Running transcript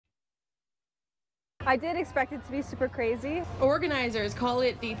I did expect it to be super crazy. Organizers call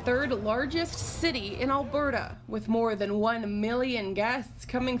it the third largest city in Alberta, with more than 1 million guests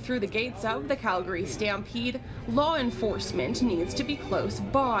coming through the gates of the Calgary Stampede. Law enforcement needs to be close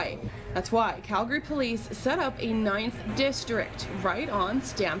by. That's why Calgary Police set up a 9th district right on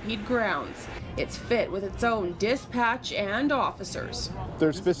Stampede grounds. It's fit with its own dispatch and officers.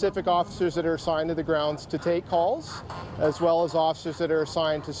 There's specific officers that are assigned to the grounds to take calls, as well as officers that are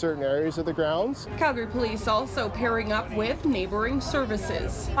assigned to certain areas of the grounds. Calgary Police also pairing up with neighboring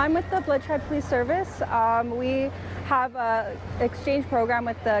services. I'm with the Blood Tribe Police Service. We have an exchange program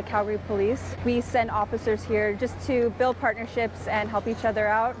with the Calgary Police. We send officers here just to build partnerships and help each other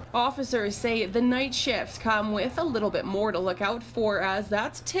out. Officers say the night shifts come with a little bit more to look out for, as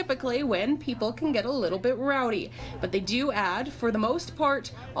that's typically when people can get a little bit rowdy. But they do add, for the most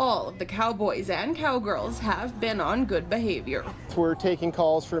part, all of the cowboys and cowgirls have been on good behavior. We're taking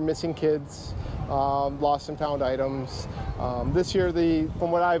calls for missing kids, lost and found items. This year,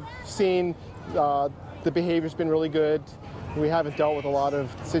 from what I've seen, the behavior's been really good. We haven't dealt with a lot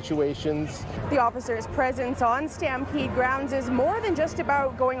of situations. The officers' presence on Stampede grounds is more than just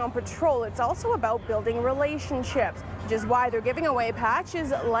about going on patrol. It's also about building relationships, which is why they're giving away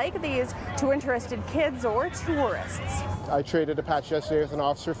patches like these to interested kids or tourists. I traded a patch yesterday with an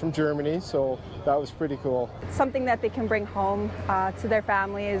officer from Germany, so that was pretty cool. It's something that they can bring home to their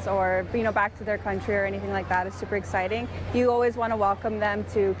families, or back to their country or anything like that. Is super exciting. You always want to welcome them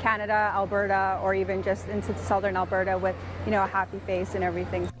to Canada, Alberta, or even just into southern Alberta with a happy face and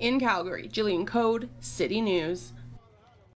everything. In Calgary, Jillian Code, City News.